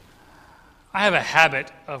I have a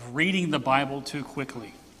habit of reading the Bible too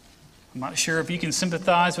quickly. I'm not sure if you can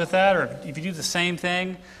sympathize with that or if you do the same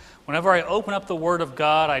thing. Whenever I open up the Word of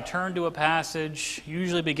God, I turn to a passage,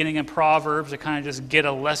 usually beginning in Proverbs, to kind of just get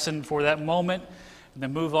a lesson for that moment, and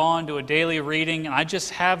then move on to a daily reading. And I just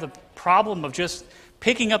have the problem of just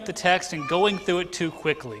picking up the text and going through it too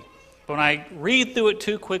quickly. But when I read through it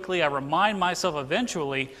too quickly, I remind myself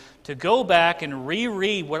eventually to go back and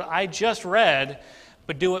reread what I just read,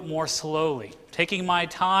 but do it more slowly, taking my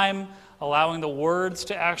time, allowing the words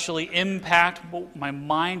to actually impact what my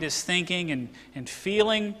mind is thinking and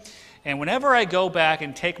feeling. And whenever I go back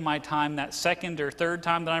and take my time that second or third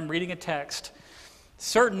time that I'm reading a text,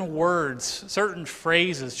 certain words, certain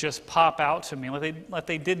phrases just pop out to me like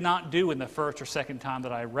they did not do in the first or second time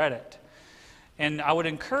that I read it. And I would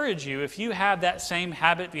encourage you, if you have that same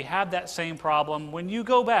habit, if you have that same problem, when you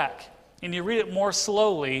go back and you read it more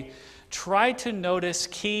slowly, try to notice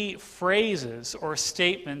key phrases or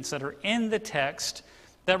statements that are in the text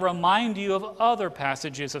that remind you of other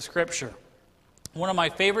passages of Scripture. One of my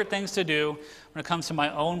favorite things to do when it comes to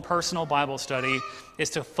my own personal Bible study is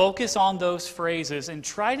to focus on those phrases and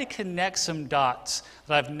try to connect some dots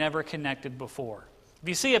that I've never connected before. If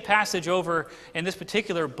you see a passage over in this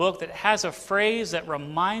particular book that has a phrase that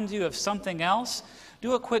reminds you of something else,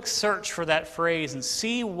 do a quick search for that phrase and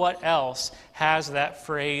see what else has that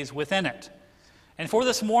phrase within it. And for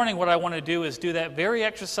this morning, what I want to do is do that very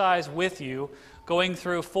exercise with you, going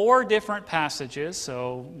through 4 different passages,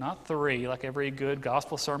 so not 3, like every good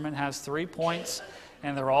gospel sermon has 3 points,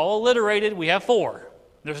 and they're all alliterated. We have 4.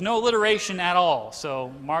 There's no alliteration at all,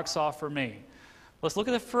 so marks off for me. Let's look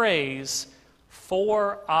at the phrase,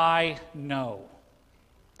 "for I know."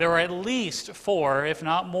 There are at least 4, if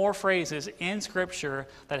not more, phrases in Scripture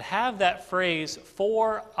that have that phrase,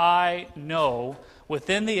 "for I know,"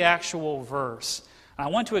 within the actual verse. I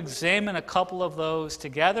want to examine a couple of those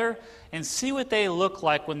together and see what they look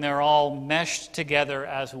like when they're all meshed together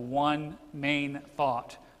as one main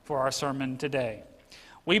thought for our sermon today.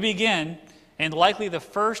 We begin in likely the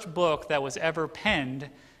first book that was ever penned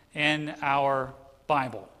in our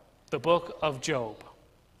Bible, the book of Job.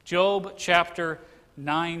 Job chapter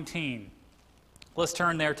 19. Let's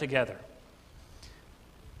turn there together.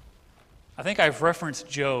 I think I've referenced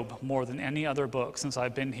Job more than any other book since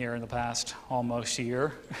I've been here in the past almost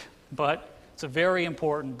year, but it's a very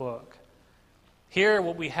important book. Here,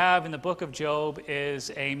 what we have in the book of Job is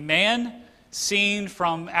a man seen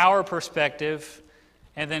from our perspective,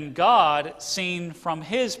 and then God seen from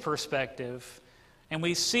his perspective, and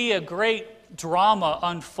we see a great drama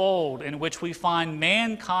unfold in which we find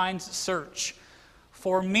mankind's search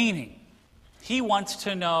for meaning. He wants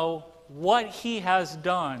to know what he has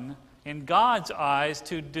done in God's eyes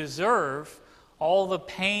to deserve all the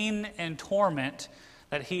pain and torment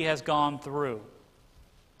that he has gone through.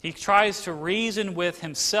 He tries to reason with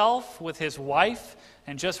himself, with his wife,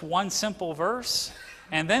 in just one simple verse,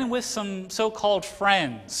 and then with some so-called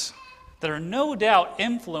friends that are no doubt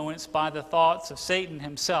influenced by the thoughts of Satan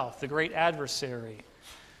himself, the great adversary.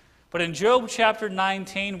 But in Job chapter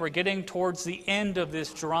 19, we're getting towards the end of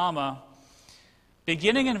this drama.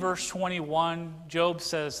 Beginning in verse 21, Job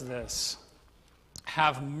says this,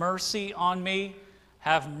 "Have mercy on me,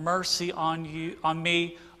 have mercy on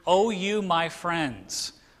me, O you my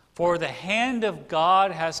friends, for the hand of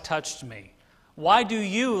God has touched me. Why do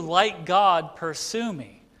you, like God, pursue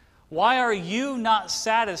me? Why are you not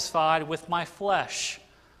satisfied with my flesh?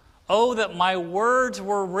 Oh, that my words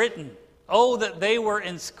were written. Oh, that they were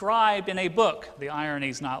inscribed in a book." The irony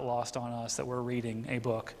is not lost on us that we're reading a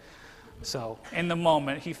book. So, in the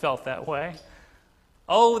moment, he felt that way.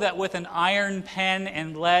 "Oh, that with an iron pen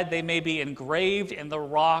and lead they may be engraved in the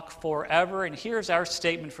rock forever." And here's our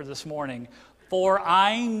statement for this morning. "For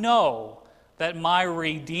I know that my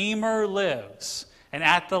Redeemer lives, and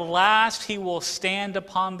at the last he will stand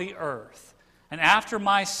upon the earth. And after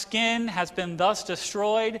my skin has been thus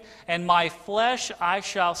destroyed, and my flesh, I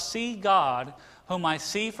shall see God, whom I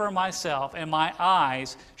see for myself, and my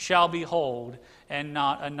eyes shall behold, and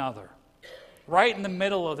not another." Right in the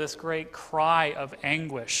middle of this great cry of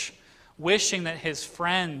anguish, wishing that his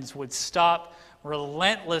friends would stop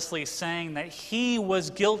relentlessly saying that he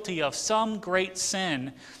was guilty of some great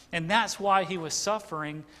sin, and that's why he was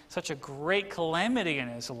suffering such a great calamity in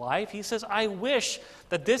his life. He says, "I wish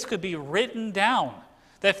that this could be written down,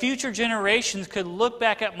 that future generations could look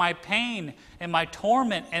back at my pain and my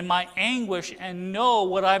torment and my anguish and know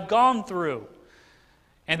what I've gone through."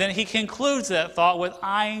 And then he concludes that thought with,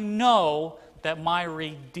 "I know that my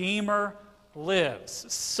Redeemer lives."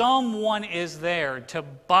 Someone is there to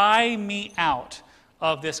buy me out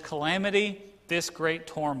of this calamity, this great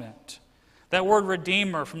torment. That word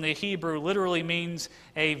redeemer from the Hebrew literally means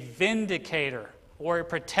a vindicator or a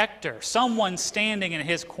protector. Someone standing in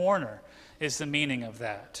his corner is the meaning of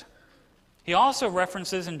that. He also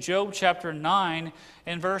references in Job chapter 9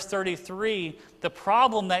 and verse 33 the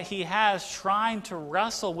problem that he has trying to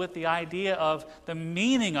wrestle with the idea of the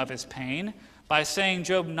meaning of his pain by saying,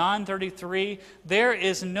 Job 9:33, there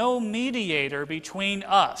is no mediator between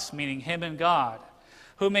us, meaning him and God,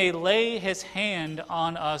 who may lay his hand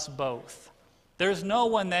on us both. There's no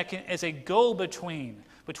one that is a go-between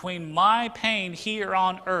between my pain here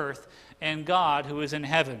on earth and God who is in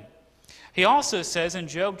heaven. He also says in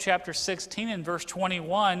Job chapter 16 and verse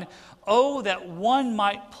 21, oh, that one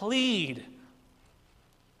might plead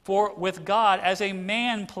with God as a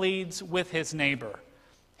man pleads with his neighbor.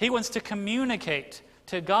 He wants to communicate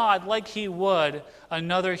to God like he would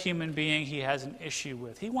another human being he has an issue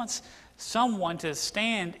with. He wants someone to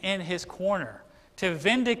stand in his corner, to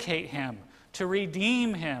vindicate him, to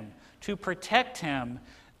redeem him, to protect him.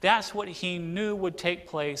 That's what he knew would take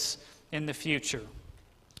place in the future.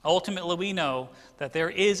 Ultimately, we know that there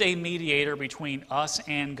is a mediator between us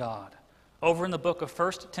and God. Over in the book of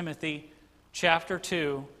 1 Timothy chapter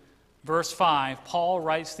 2, verse 5, Paul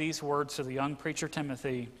writes these words to the young preacher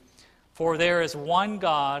Timothy, for there is one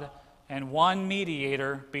God and one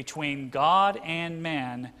mediator between God and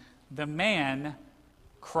man, the man,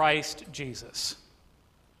 Christ Jesus.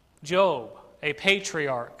 Job, a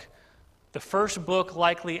patriarch, the first book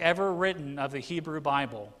likely ever written of the Hebrew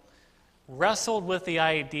Bible, wrestled with the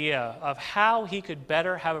idea of how he could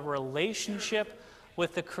better have a relationship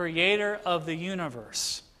with the Creator of the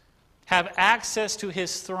universe, have access to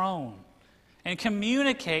his throne, and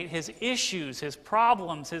communicate his issues, his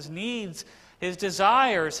problems, his needs, his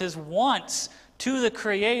desires, his wants to the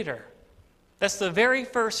Creator. That's the very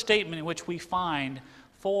first statement in which we find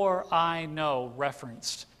 "for I know"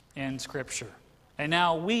 referenced in Scripture. And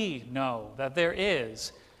now we know that there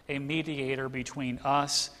is a mediator between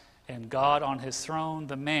us and God on his throne,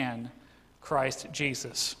 the man, Christ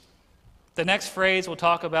Jesus. The next phrase we'll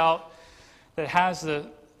talk about that has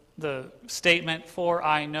the statement "for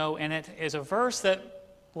I know" in it is a verse that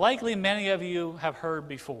likely many of you have heard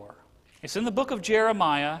before. It's in the book of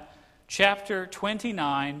Jeremiah, chapter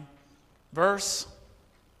 29, verse,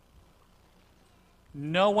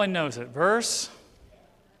 no one knows it, verse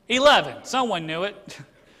 11. Someone knew it.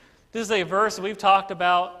 This is a verse that we've talked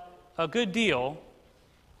about a good deal.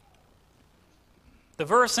 The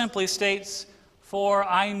verse simply states, "For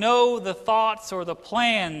I know the thoughts or the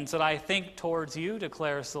plans that I think towards you,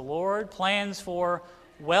 declares the Lord, plans for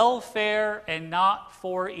welfare and not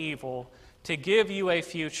for evil, to give you a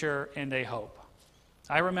future and a hope."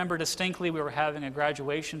 I remember distinctly we were having a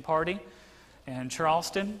graduation party in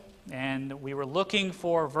Charleston, and we were looking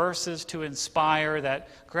for verses to inspire that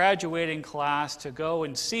graduating class to go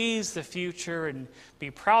and seize the future and be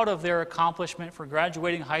proud of their accomplishment for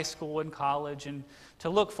graduating high school and college and to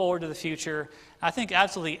look forward to the future. I think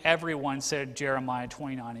absolutely everyone said Jeremiah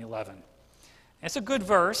 29:11. It's a good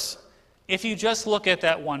verse if you just look at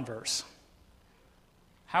that one verse.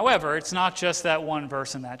 However, it's not just that one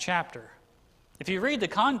verse in that chapter. If you read the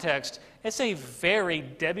context, it's a very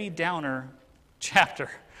Debbie Downer chapter.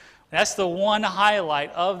 That's the one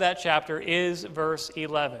highlight of that chapter is verse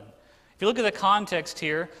 11. If you look at the context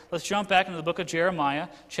here, let's jump back into the book of Jeremiah,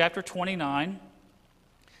 chapter 29.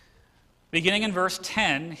 Beginning in verse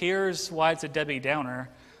 10, here's why it's a Debbie Downer.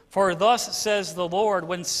 "For thus says the Lord,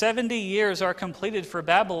 when 70 years are completed for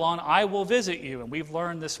Babylon, I will visit you." And we've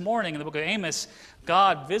learned this morning in the book of Amos,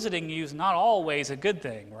 God visiting you is not always a good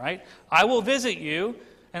thing, right? "I will visit you,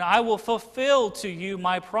 and I will fulfill to you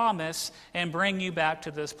my promise and bring you back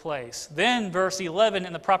to this place." Then verse 11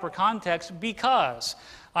 in the proper context, "Because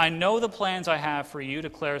I know the plans I have for you,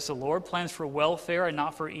 declares the Lord, plans for welfare and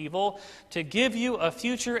not for evil, to give you a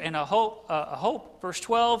future and a hope. Verse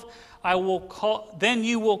 12, then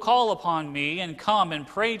you will call upon me and come and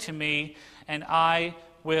pray to me, and I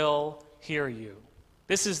will hear you.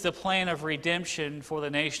 This is the plan of redemption for the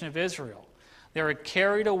nation of Israel. They are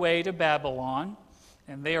carried away to Babylon,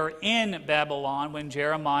 and they are in Babylon when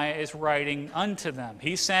Jeremiah is writing unto them.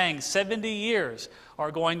 He's saying 70 years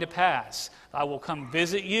are going to pass. I will come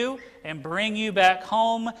visit you and bring you back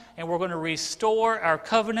home, and we're going to restore our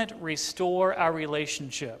covenant, restore our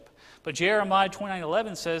relationship. But Jeremiah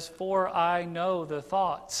 29:11 says, "For I know the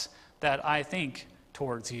thoughts that I think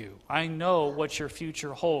towards you." I know what your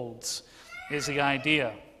future holds, is the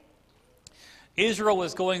idea. Israel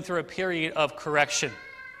was going through a period of correction,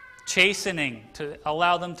 chastening, to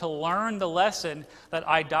allow them to learn the lesson that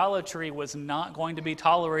idolatry was not going to be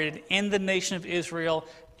tolerated in the nation of Israel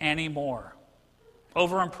anymore.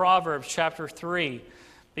 Over in Proverbs chapter 3,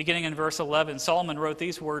 beginning in verse 11, Solomon wrote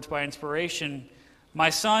these words by inspiration: "My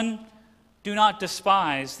son, do not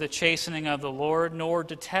despise the chastening of the Lord, nor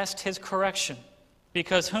detest his correction,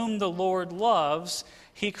 because whom the Lord loves,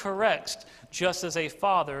 he corrects, just as a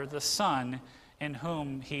father the son in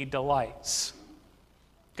whom he delights."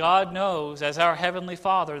 God knows, as our Heavenly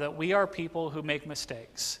Father, that we are people who make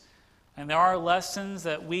mistakes. And there are lessons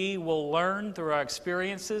that we will learn through our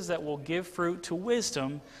experiences that will give fruit to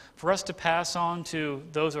wisdom for us to pass on to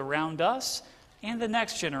those around us and the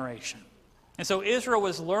next generation. And so Israel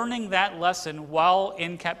was learning that lesson while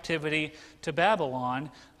in captivity to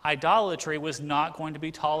Babylon. Idolatry was not going to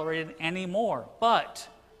be tolerated anymore. But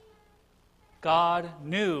God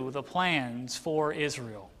knew the plans for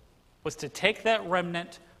Israel was to take that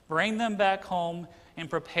remnant, bring them back home, and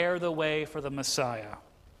prepare the way for the Messiah.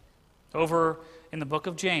 Over in the book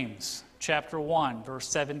of James, chapter 1, verse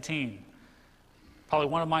 17, probably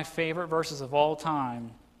one of my favorite verses of all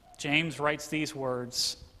time, James writes these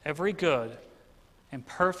words: "Every good and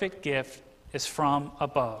perfect gift is from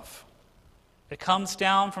above. It comes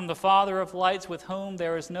down from the Father of lights, with whom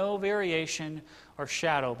there is no variation or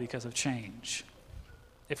shadow because of change."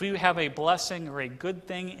 If you have a blessing or a good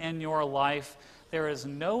thing in your life, there is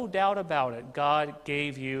no doubt about it, God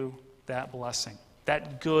gave you that blessing,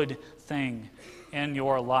 that good thing in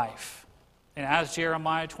your life. And as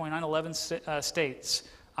Jeremiah 29:11 states,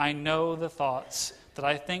 "I know the thoughts that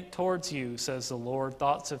I think towards you, says the Lord,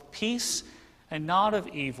 thoughts of peace and not of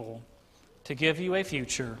evil, to give you a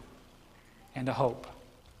future and a hope."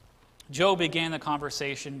 Job began the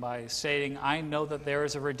conversation by saying, "I know that there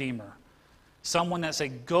is a Redeemer, someone that's a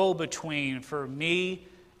go-between for me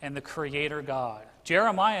and the Creator God."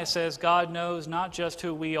 Jeremiah says God knows not just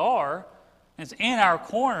who we are, it's in our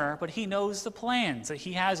corner, but He knows the plans that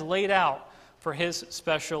He has laid out for His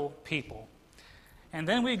special people. And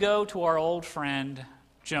then we go to our old friend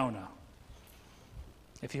Jonah.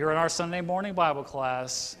 If you're in our Sunday morning Bible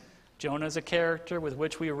class, Jonah is a character with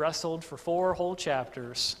which we wrestled for 4 whole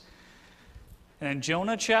chapters. And in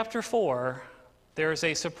Jonah chapter 4, there is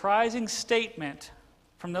a surprising statement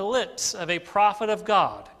from the lips of a prophet of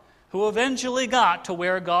God who eventually got to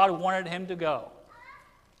where God wanted him to go.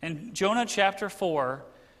 In Jonah chapter 4,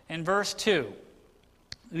 in verse 2,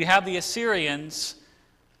 we have the Assyrians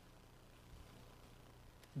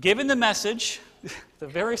given the message, the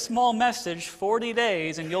very small message, 40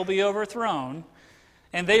 days and you'll be overthrown,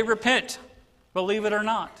 and they repent, believe it or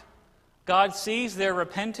not. God sees their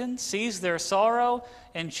repentance, sees their sorrow,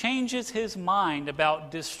 and changes His mind about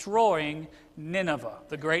destroying Nineveh,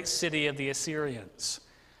 the great city of the Assyrians.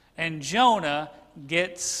 And Jonah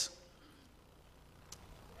gets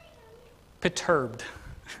perturbed.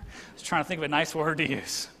 I was trying to think of a nice word to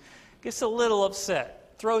use. Gets a little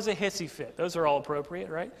upset, throws a hissy fit. Those are all appropriate,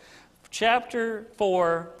 right? Chapter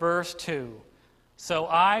 4, verse 2. "So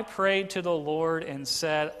I prayed to the Lord and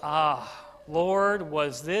said, Lord,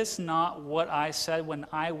 was this not what I said when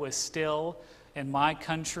I was still in my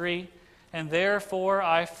country? And therefore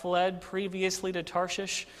I fled previously to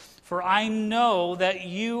Tarshish. For I know that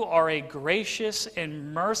you are a gracious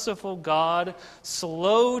and merciful God,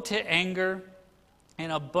 slow to anger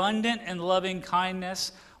and abundant in loving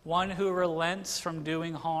kindness, one who relents from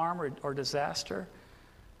doing harm or disaster."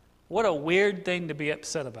 What a weird thing to be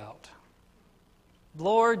upset about.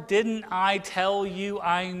 Lord, didn't I tell you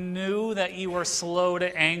I knew that you were slow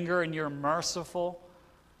to anger and you're merciful?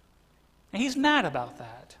 And he's mad about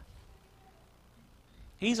that.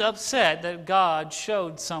 He's upset that God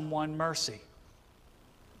showed someone mercy.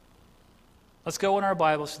 Let's go in our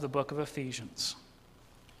Bibles to the book of Ephesians.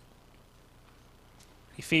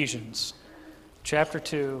 Ephesians, chapter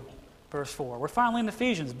 2, verse 4. We're finally in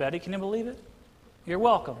Ephesians, Betty. Can you believe it? You're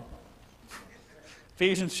welcome.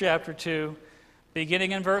 Ephesians chapter 2,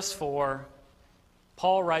 beginning in verse 4,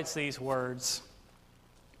 Paul writes these words: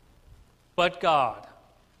 "But God,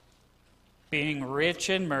 being rich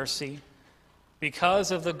in mercy, because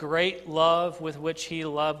of the great love with which He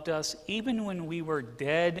loved us, even when we were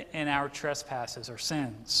dead in our trespasses or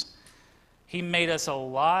sins, He made us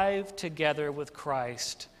alive together with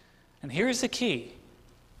Christ." And here's the key: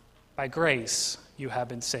 by grace you have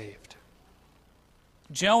been saved.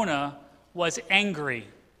 Jonah was angry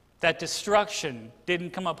that destruction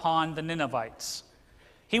didn't come upon the Ninevites.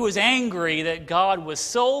 He was angry that God was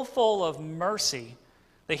so full of mercy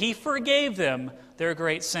that He forgave them their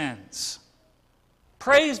great sins.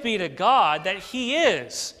 Praise be to God that He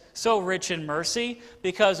is so rich in mercy,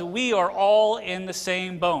 because we are all in the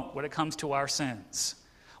same boat when it comes to our sins.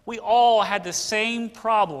 We all had the same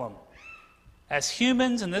problem. As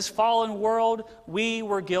humans in this fallen world, we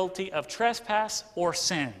were guilty of trespass or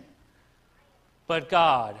sin. But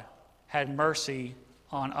God had mercy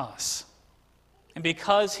on us. And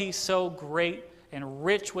because He's so great and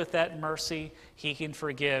rich with that mercy, He can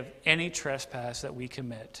forgive any trespass that we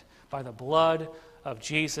commit by the blood of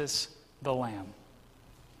Jesus the Lamb.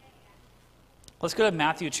 Let's go to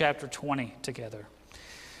Matthew chapter 20 together.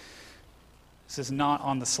 This is not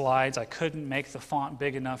on the slides. I couldn't make the font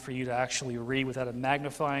big enough for you to actually read without a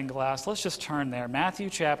magnifying glass. Let's just turn there. Matthew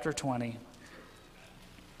chapter 20.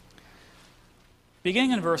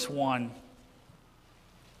 Beginning in verse 1.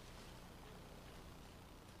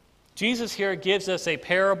 Jesus here gives us a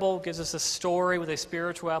parable, gives us a story with a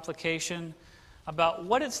spiritual application about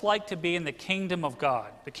what it's like to be in the kingdom of God,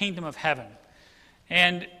 the kingdom of heaven.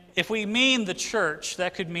 And if we mean the church,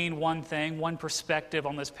 that could mean one thing, one perspective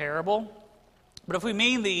on this parable. But if we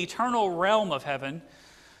mean the eternal realm of heaven,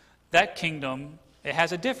 that kingdom, it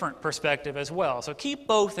has a different perspective as well. So keep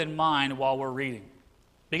both in mind while we're reading.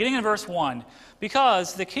 Beginning in verse 1,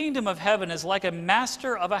 because the kingdom of heaven is like a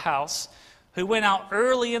master of a house who went out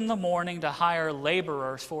early in the morning to hire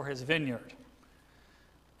laborers for his vineyard.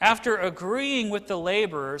 After agreeing with the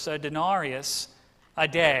laborers a denarius a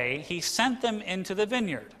day, he sent them into the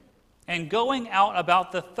vineyard. And going out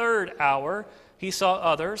about the third hour, he saw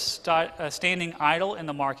others standing idle in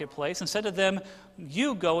the marketplace and said to them,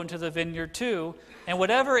 "You go into the vineyard too, and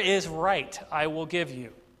whatever is right I will give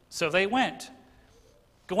you." So they went.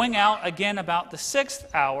 Going out again about the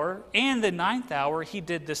 6th hour and the 9th hour, he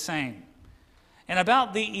did the same. And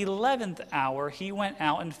about the 11th hour, he went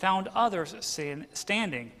out and found others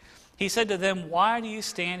standing. He said to them, "Why do you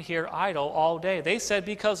stand here idle all day?" They said,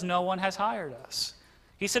 "Because no one has hired us."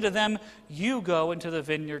 He said to them, "You go into the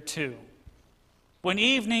vineyard too." When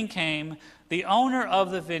evening came, the owner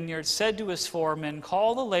of the vineyard said to his foreman,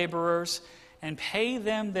 "Call the laborers and pay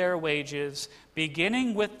them their wages,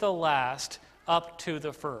 beginning with the last up to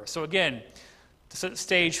the first." So again, the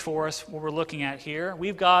stage for us, what we're looking at here,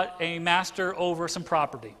 we've got a master over some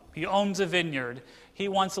property. He owns a vineyard. He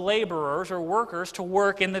wants laborers or workers to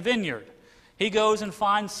work in the vineyard. He goes and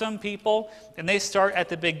finds some people, and they start at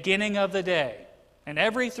the beginning of the day. And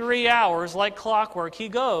every 3 hours, like clockwork, he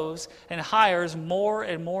goes and hires more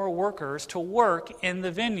and more workers to work in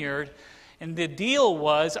the vineyard. And the deal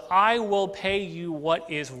was, I will pay you what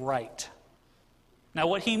is right. Now,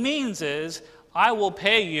 what he means is, I will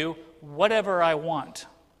pay you whatever I want.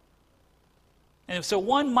 And so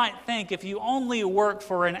one might think if you only work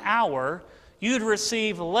for an hour, you'd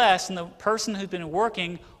receive less than the person who's been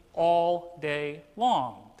working all day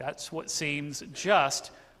long. That's what seems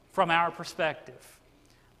just from our perspective.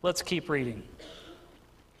 Let's keep reading.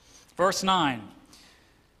 Verse 9.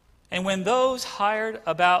 And when those hired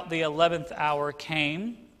about the 11th hour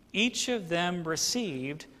came, each of them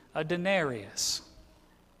received a denarius.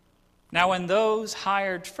 Now when those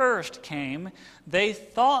hired first came, they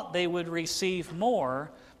thought they would receive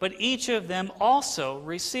more, but each of them also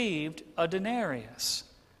received a denarius.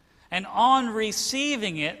 And on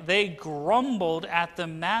receiving it, they grumbled at the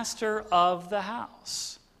master of the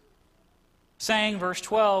house, saying, verse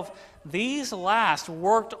 12, "These last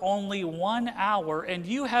worked only 1 hour, and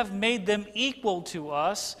you have made them equal to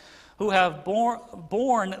us, who have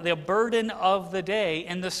borne the burden of the day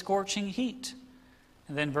in the scorching heat."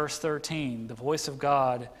 And then verse 13, the voice of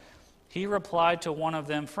God, he replied to one of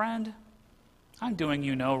them, "Friend, I'm doing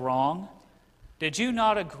you no wrong. Did you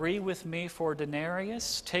not agree with me for a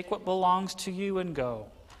denarius? Take what belongs to you and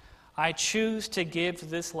go. I choose to give to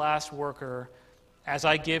this last worker as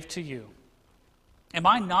I give to you. Am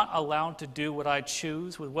I not allowed to do what I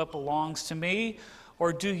choose with what belongs to me?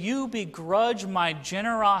 Or do you begrudge my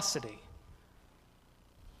generosity?"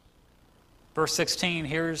 Verse 16,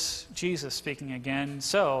 here's Jesus speaking again.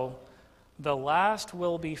 "So the last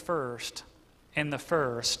will be first, and the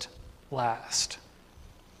first last."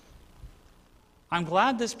 I'm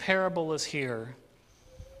glad this parable is here,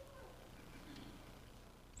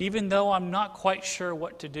 even though I'm not quite sure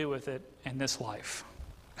what to do with it in this life.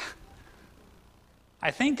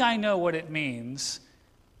 I think I know what it means,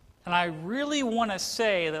 and I really want to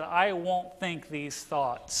say that I won't think these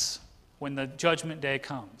thoughts when the judgment day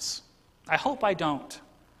comes. I hope I don't,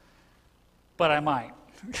 but I might.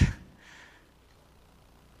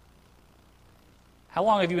 How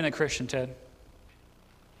long have you been a Christian, Ted?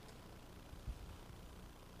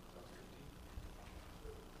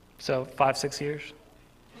 So 5, 6 years?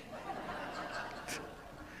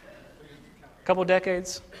 A couple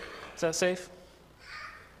decades? Is that safe?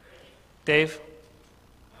 Dave?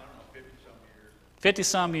 I don't know, 50-some years.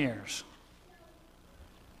 50-some years.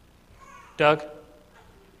 Doug?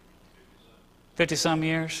 50-some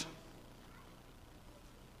years?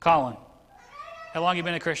 Colin, how long have you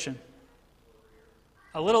been a Christian?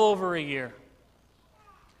 A little over a year.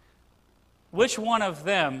 Which one of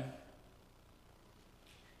them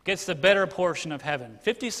gets the better portion of heaven?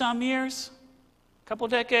 50-some years? A couple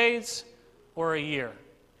decades? Or a year?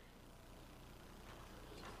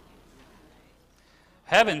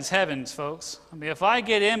 Heavens, folks. I mean, if I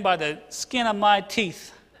get in by the skin of my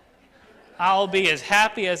teeth, I'll be as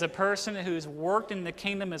happy as a person who's worked in the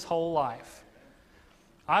kingdom his whole life.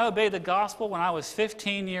 I obeyed the gospel when I was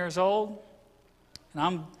 15 years old, and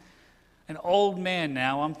I'm an old man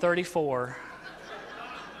now. I'm 34.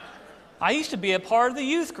 I used to be a part of the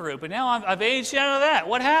youth group, and now I've aged out of that.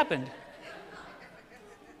 What happened?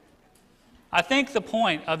 I think the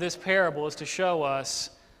point of this parable is to show us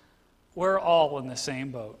we're all in the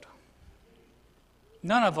same boat.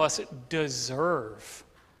 None of us deserve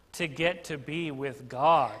to get to be with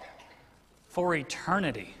God for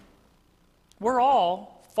eternity. We're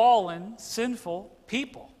all fallen, sinful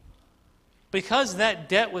people. Because that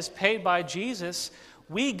debt was paid by Jesus,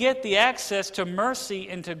 we get the access to mercy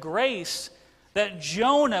and to grace that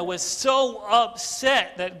Jonah was so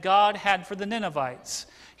upset that God had for the Ninevites.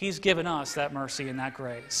 He's given us that mercy and that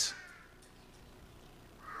grace.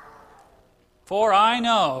 For I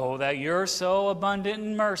know that you're so abundant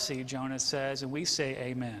in mercy, Jonah says, and we say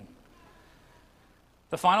amen.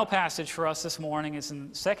 The final passage for us this morning is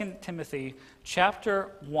in 2 Timothy chapter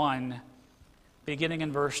 1, beginning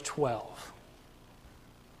in verse 12.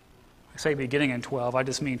 I say beginning in 12, I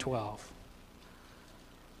just mean 12.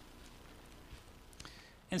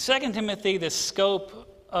 In 2 Timothy, the scope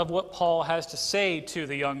of what Paul has to say to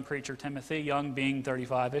the young preacher Timothy, young being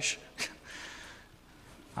 35-ish,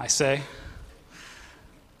 I say,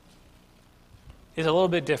 is a little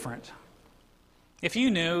bit different. If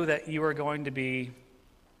you knew that you were going to be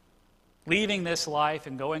leaving this life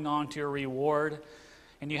and going on to your reward,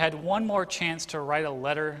 and you had one more chance to write a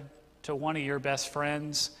letter to one of your best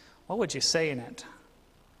friends, what would you say in it?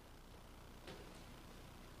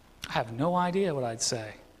 I have no idea what I'd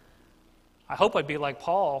say. I hope I'd be like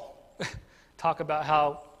Paul, talk about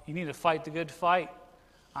how you need to fight the good fight.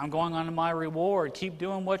 I'm going on to my reward. Keep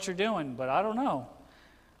doing what you're doing, but I don't know.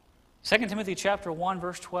 2 Timothy chapter 1,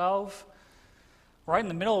 verse 12, right in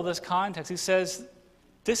the middle of this context, he says,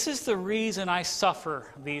 "This is the reason I suffer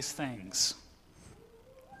these things.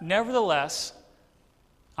 Nevertheless,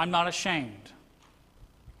 I'm not ashamed,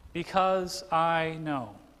 because I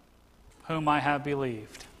know whom I have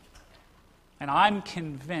believed. And I'm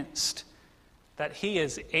convinced that he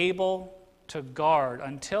is able to guard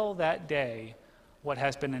until that day what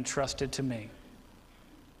has been entrusted to me."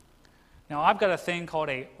 Now, I've got a thing called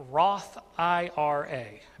a Roth IRA.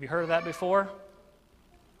 Have you heard of that before?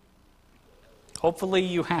 Hopefully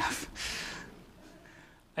you have.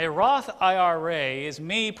 A Roth IRA is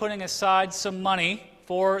me putting aside some money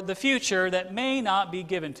for the future that may not be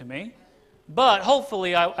given to me, but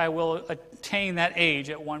hopefully I will attain that age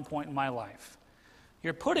at one point in my life.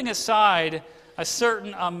 You're putting aside a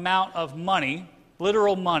certain amount of money,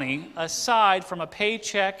 literal money, aside from a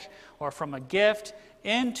paycheck or from a gift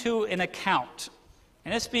into an account.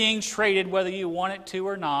 And it's being traded whether you want it to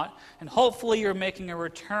or not, and hopefully you're making a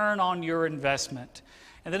return on your investment.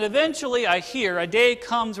 And then eventually, I hear, a day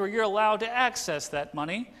comes where you're allowed to access that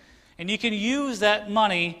money, and you can use that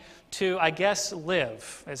money to, I guess,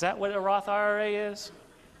 live. Is that what a Roth IRA is?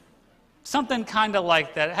 Something kind of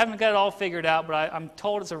like that. I haven't got it all figured out, but I'm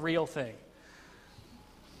told it's a real thing.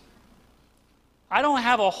 I don't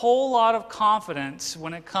have a whole lot of confidence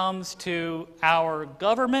when it comes to our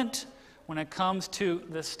government, when it comes to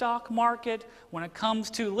the stock market, when it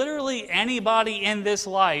comes to literally anybody in this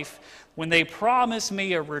life, when they promise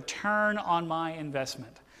me a return on my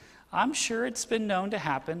investment. I'm sure it's been known to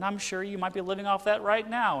happen. I'm sure you might be living off that right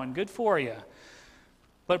now, and good for you.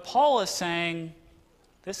 But Paul is saying,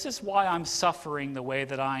 this is why I'm suffering the way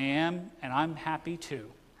that I am, and I'm happy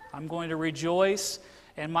too. I'm going to rejoice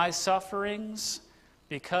in my sufferings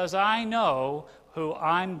because I know who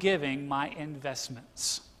I'm giving my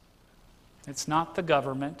investments. It's not the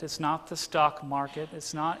government. It's not the stock market.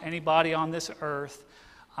 It's not anybody on this earth.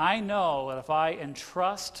 I know that if I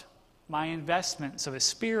entrust my investments of a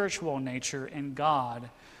spiritual nature in God,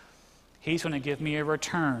 He's going to give me a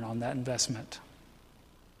return on that investment.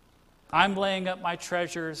 I'm laying up my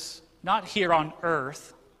treasures not here on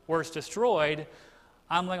earth where it's destroyed.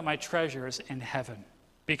 I'm laying up my treasures in heaven,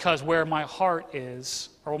 because where my heart is,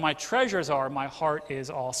 or where my treasures are, my heart is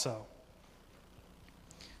also.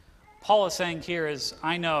 Paul is saying here is,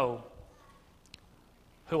 I know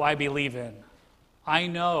who I believe in. I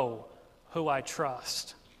know who I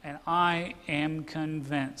trust. And I am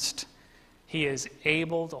convinced he is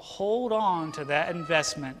able to hold on to that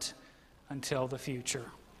investment until the future.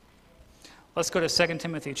 Let's go to 2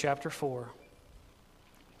 Timothy chapter 4.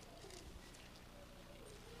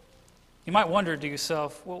 You might wonder to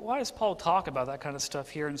yourself, well, why does Paul talk about that kind of stuff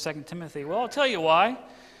here in 2 Timothy? Well, I'll tell you why.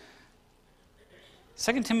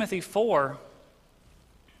 2 Timothy 4,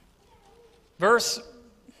 verse,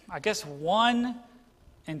 1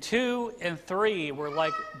 and 2 and 3 were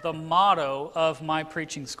like the motto of my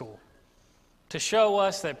preaching school, to show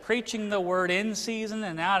us that preaching the word in season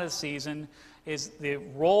and out of season is the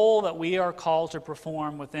role that we are called to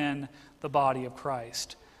perform within the body of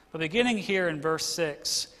Christ. But beginning here in verse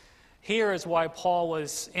 6, here is why Paul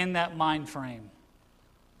was in that mind frame.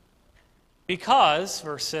 Because,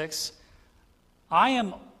 verse 6, I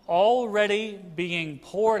am already being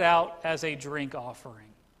poured out as a drink offering.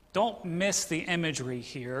 Don't miss the imagery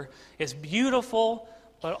here. It's beautiful,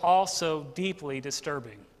 but also deeply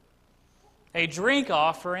disturbing. A drink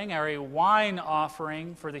offering, or a wine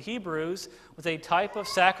offering for the Hebrews, was a type of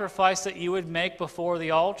sacrifice that you would make before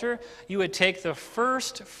the altar. You would take the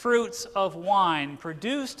first fruits of wine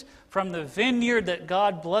produced from the vineyard that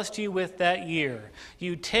God blessed you with that year.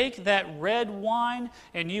 You take that red wine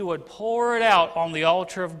and you would pour it out on the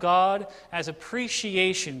altar of God as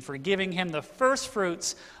appreciation for giving him the first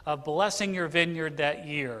fruits of blessing your vineyard that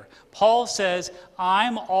year. Paul says,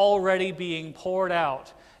 I'm already being poured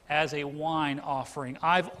out as a wine offering.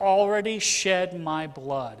 I've already shed my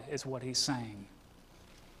blood, is what he's saying.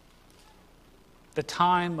 The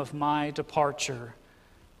time of my departure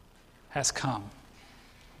has come.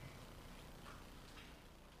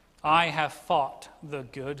 I have fought the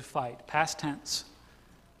good fight, past tense.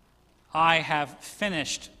 I have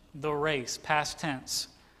finished the race, past tense.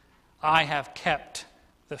 I have kept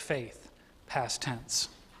the faith, past tense.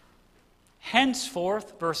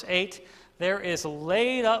 Henceforth, verse 8, there is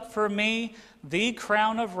laid up for me the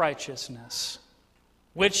crown of righteousness,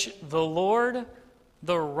 which the Lord,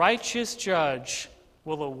 the righteous judge,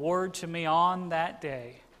 will award to me on that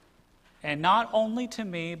day, and not only to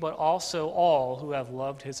me, but also all who have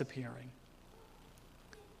loved his appearing.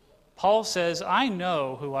 Paul says, I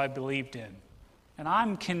know who I believed in, and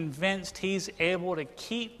I'm convinced he's able to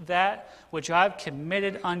keep that which I've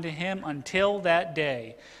committed unto him until that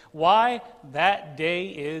day. Why? That day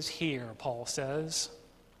is here, Paul says.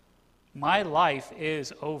 My life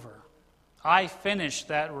is over. I finished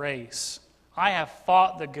that race. I have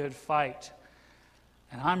fought the good fight,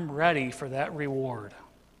 and I'm ready for that reward.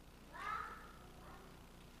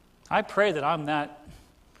 I pray that I'm that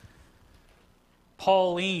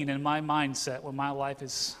Pauline in my mindset when my life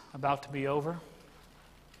is about to be over,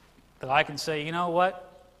 that I can say, you know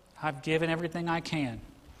what? I've given everything I can,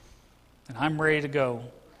 and I'm ready to go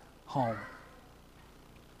home.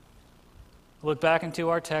 Look back into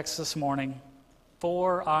our text this morning.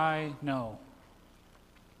 For I know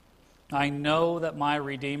that my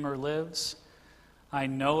Redeemer lives. I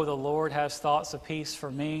know the Lord has thoughts of peace for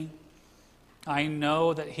me. I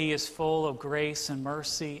know that he is full of grace and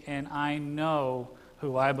mercy, and I know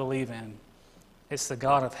who I believe in. It's the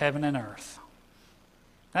God of heaven and earth.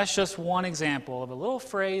 That's just one example of a little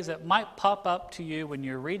phrase that might pop up to you when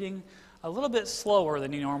you're reading a little bit slower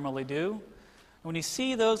than you normally do. When you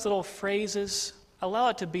see those little phrases, allow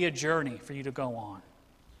it to be a journey for you to go on.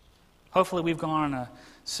 Hopefully we've gone on a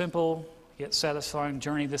simple yet satisfying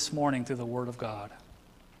journey this morning through the Word of God.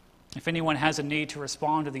 If anyone has a need to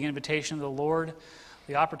respond to the invitation of the Lord,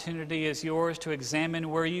 the opportunity is yours to examine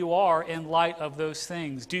where you are in light of those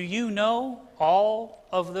things. Do you know all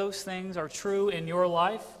of those things are true in your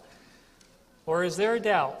life? Or is there a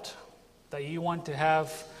doubt that you want to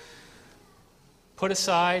have put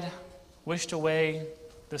aside, wished away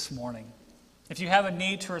this morning? If you have a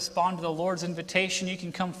need to respond to the Lord's invitation, you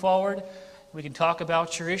can come forward. We can talk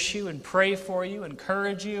about your issue and pray for you,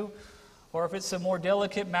 encourage you. Or if it's a more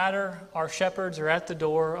delicate matter, our shepherds are at the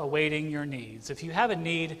door awaiting your needs. If you have a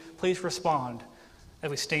need, please respond as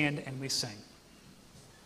we stand and we sing.